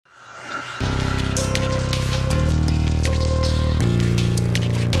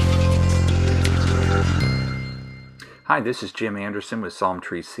Hi, this is Jim Anderson with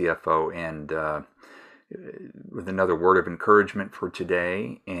Psalmtree CFO, and with another word of encouragement for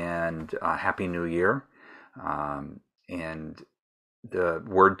today, and Happy New Year. And the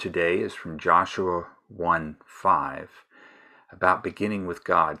word today is from Joshua 1:5 about beginning with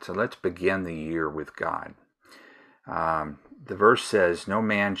God. So let's begin the year with God. The verse says, "No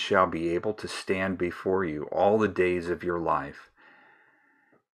man shall be able to stand before you all the days of your life.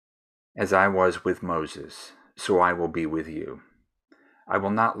 As I was with Moses, so I will be with you. I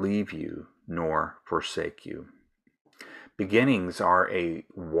will not leave you nor forsake you." Beginnings are a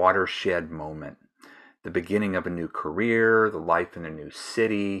watershed moment. The beginning of a new career, the life in a new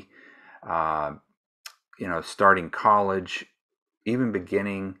city, starting college, even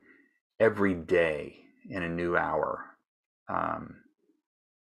beginning every day in a new hour.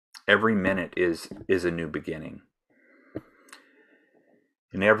 Every minute is a new beginning.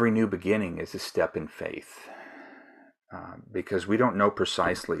 And every new beginning is a step in faith. Because we don't know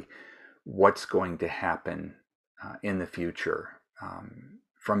precisely what's going to happen in the future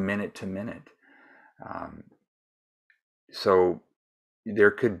from minute to minute. So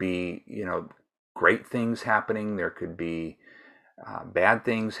there could be, great things happening. There could be bad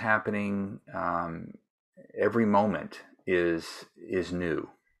things happening. Every moment is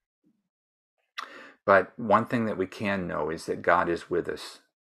new. But one thing that we can know is that God is with us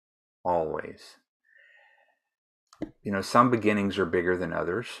always. Some beginnings are bigger than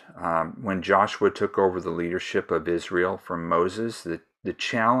others. When Joshua took over the leadership of Israel from Moses, the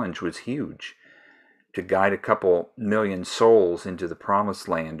challenge was huge to guide a couple million souls into the promised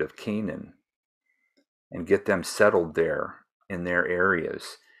land of Canaan and get them settled there in their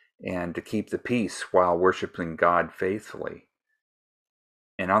areas and to keep the peace while worshiping God faithfully.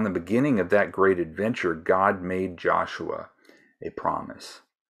 And on the beginning of that great adventure, God made Joshua a promise.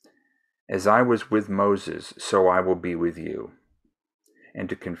 "As I was with Moses, so I will be with you." And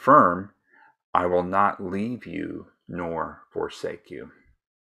to confirm, "I will not leave you nor forsake you."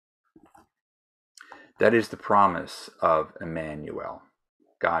 That is the promise of Emmanuel,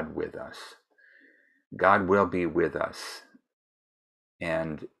 God with us. God will be with us,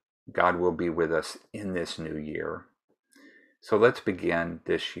 and God will be with us in this new year. So let's begin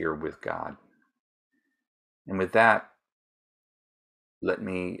this year with God. And with that, let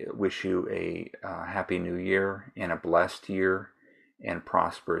me wish you a happy new year and a blessed year and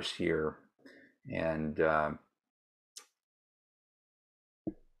prosperous year. And God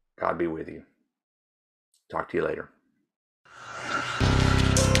be with you. Talk to you later.